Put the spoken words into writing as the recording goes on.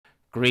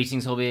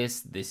Greetings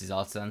hobbyists, this is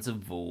Artisans of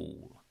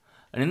Vaul,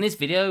 and in this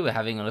video we're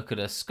having a look at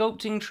a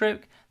sculpting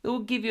trick that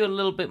will give you a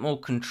little bit more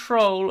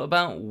control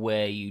about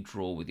where you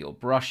draw with your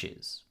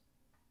brushes.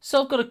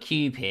 So I've got a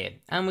cube here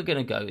and we're going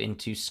to go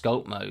into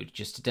sculpt mode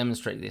just to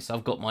demonstrate this.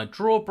 I've got my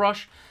draw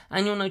brush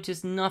and you'll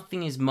notice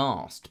nothing is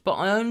masked, but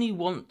I only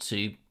want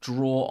to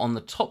draw on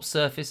the top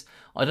surface.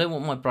 I don't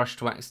want my brush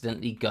to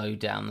accidentally go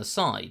down the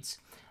sides.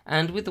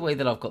 And with the way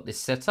that I've got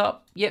this set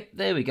up, yep,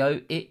 there we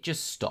go, it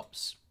just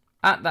stops.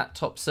 At that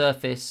top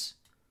surface,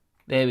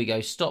 there we go,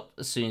 stop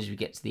as soon as we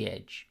get to the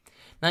edge.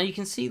 Now you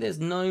can see there's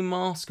no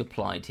mask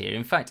applied here.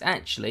 In fact,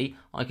 actually,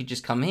 I could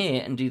just come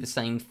here and do the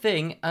same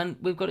thing and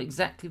we've got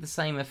exactly the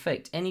same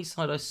effect. Any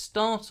side I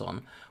start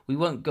on, we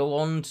won't go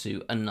on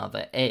to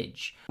another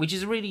edge, which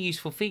is a really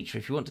useful feature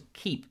if you want to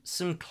keep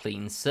some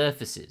clean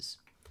surfaces.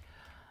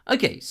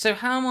 Okay, so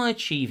how am I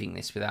achieving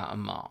this without a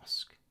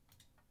mask?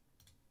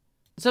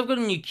 So I've got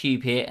a new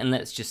cube here and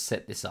let's just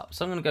set this up.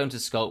 So I'm going to go into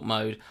sculpt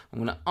mode. I'm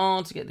going to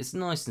R to get this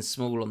nice and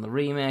small on the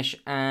remesh,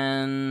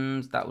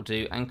 and that will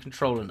do, and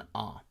Control and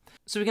R.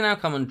 So we can now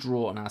come and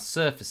draw on our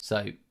surface.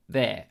 So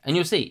there, and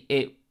you'll see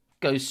it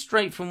goes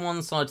straight from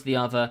one side to the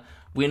other.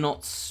 We're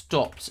not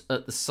stopped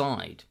at the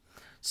side.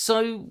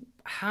 So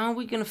how are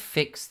we going to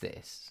fix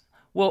this?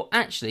 Well,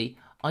 actually,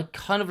 I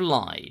kind of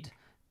lied.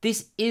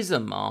 This is a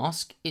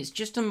mask, it's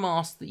just a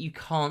mask that you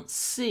can't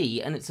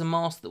see, and it's a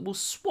mask that will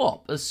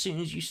swap as soon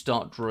as you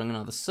start drawing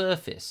another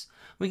surface.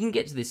 We can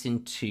get to this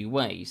in two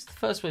ways. The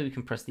first way, we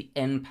can press the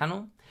N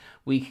panel,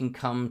 we can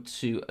come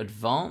to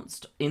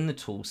Advanced in the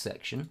Tool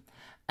section,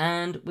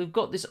 and we've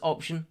got this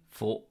option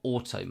for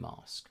Auto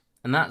Mask.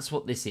 And that's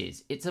what this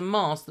is. It's a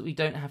mask that we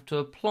don't have to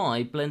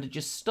apply, Blender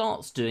just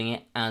starts doing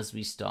it as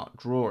we start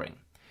drawing.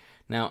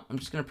 Now, I'm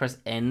just going to press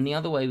N. The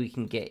other way we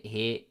can get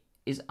here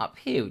is up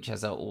here, which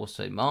has our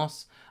auto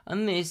mask,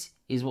 and this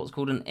is what's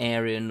called an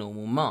area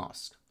normal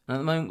mask. And at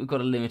the moment we've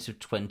got a limit of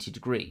 20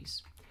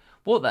 degrees.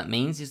 What that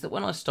means is that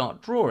when I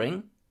start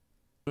drawing,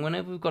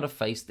 whenever we've got a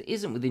face that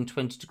isn't within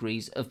 20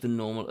 degrees of the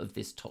normal of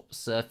this top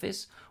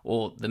surface,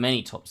 or the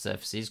many top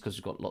surfaces, because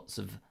we've got lots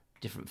of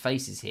different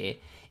faces here,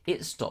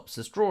 it stops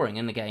us drawing.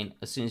 And again,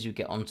 as soon as you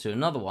get onto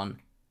another one,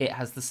 it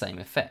has the same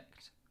effect.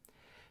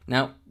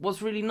 Now,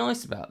 what's really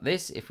nice about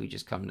this, if we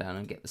just come down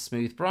and get the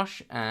smooth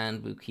brush,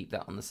 and we'll keep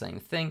that on the same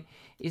thing,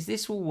 is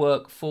this will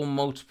work for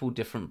multiple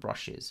different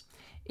brushes.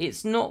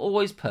 It's not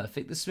always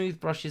perfect. The smooth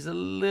brush is a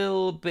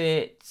little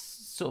bit,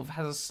 sort of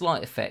has a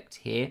slight effect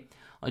here.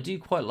 I do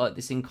quite like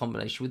this in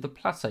combination with the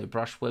plateau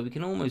brush, where we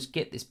can almost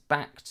get this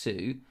back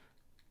to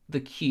the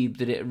cube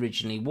that it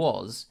originally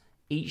was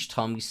each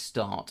time we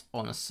start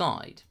on a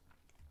side.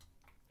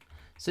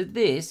 So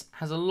this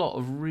has a lot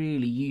of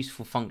really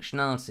useful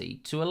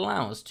functionality to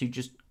allow us to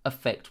just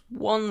affect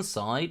one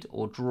side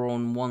or draw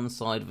on one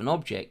side of an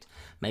object,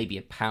 maybe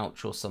a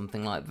pouch or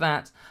something like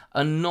that,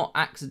 and not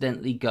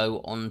accidentally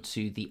go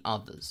onto the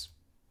others.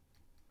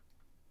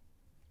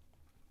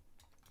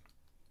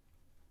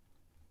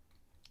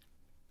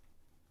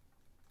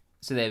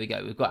 So there we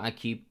go, we've got our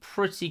cube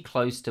pretty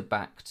close to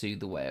back to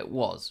the way it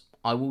was.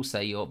 I will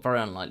say you're very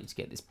unlikely to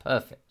get this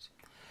perfect.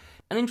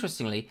 And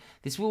interestingly,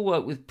 this will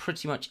work with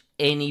pretty much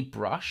any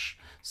brush.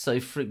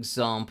 So for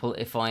example,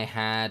 if I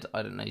had,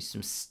 I don't know,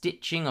 some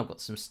stitching, I've got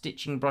some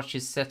stitching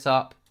brushes set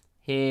up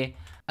here.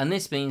 And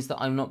this means that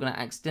I'm not going to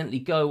accidentally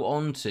go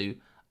onto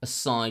a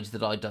side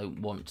that I don't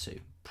want to.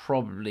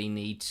 Probably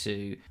need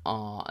to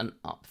R and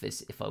up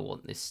this if I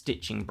want this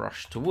stitching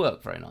brush to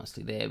work very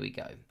nicely. There we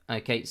go.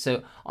 Okay,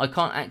 so I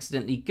can't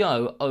accidentally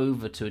go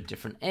over to a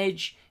different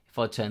edge. If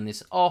I turn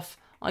this off,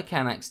 I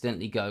can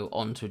accidentally go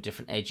onto a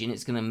different edge and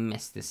it's going to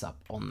mess this up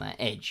on that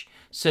edge.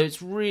 So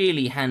it's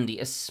really handy,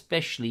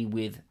 especially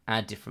with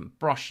our different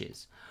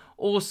brushes.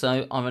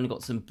 Also, I've only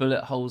got some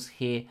bullet holes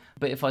here,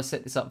 but if I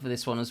set this up for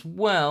this one as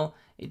well,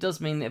 it does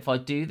mean that if I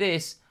do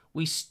this,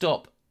 we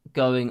stop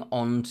going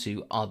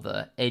onto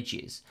other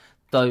edges.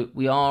 Though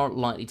we are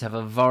likely to have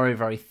a very,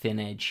 very thin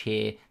edge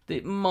here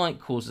that might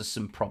cause us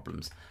some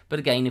problems. But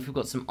again, if we've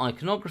got some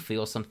iconography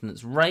or something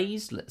that's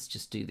raised, let's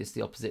just do this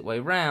the opposite way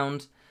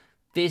round.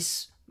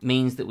 This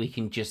means that we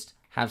can just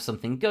have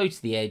something go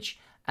to the edge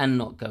and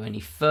not go any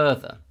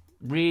further.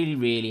 Really,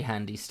 really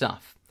handy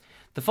stuff.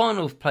 The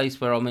final place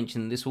where I'll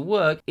mention that this will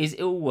work is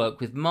it will work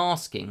with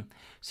masking.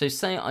 So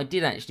say I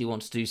did actually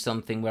want to do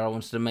something where I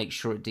wanted to make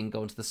sure it didn't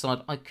go onto the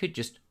side, I could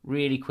just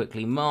really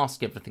quickly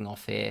mask everything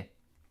off here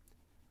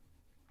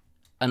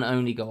and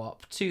only go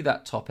up to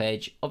that top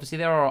edge. Obviously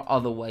there are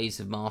other ways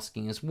of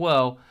masking as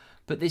well,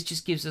 but this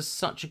just gives us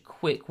such a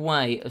quick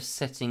way of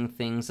setting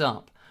things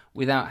up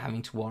without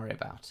having to worry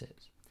about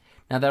it.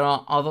 Now there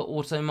are other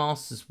auto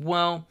masks as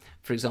well.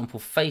 For example,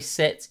 face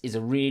sets is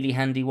a really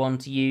handy one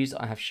to use.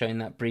 I have shown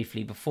that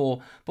briefly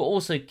before, but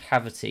also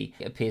cavity.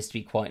 It appears to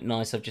be quite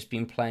nice. I've just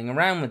been playing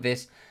around with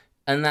this,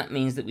 and that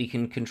means that we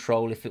can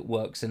control if it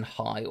works in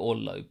high or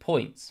low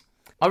points.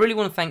 I really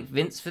want to thank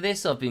Vince for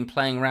this. I've been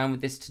playing around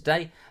with this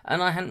today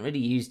and I hadn't really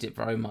used it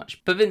very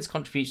much. But Vince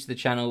contributes to the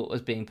channel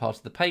as being part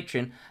of the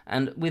Patreon,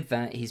 and with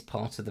that he's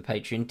part of the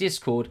Patreon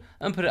Discord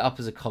and put it up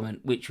as a comment,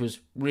 which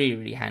was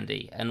really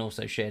handy, and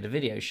also shared a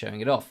video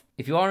showing it off.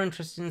 If you are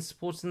interested in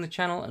supporting the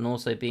channel and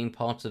also being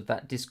part of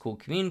that Discord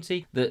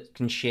community that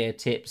can share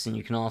tips and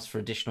you can ask for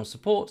additional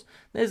support,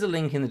 there's a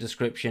link in the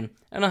description,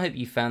 and I hope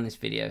you found this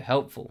video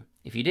helpful.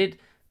 If you did,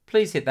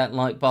 please hit that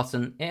like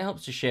button, it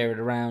helps to share it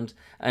around,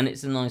 and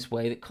it's a nice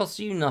way that costs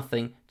you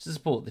nothing to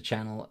support the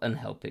channel and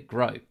help it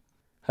grow.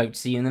 Hope to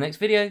see you in the next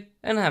video,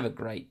 and have a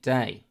great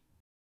day.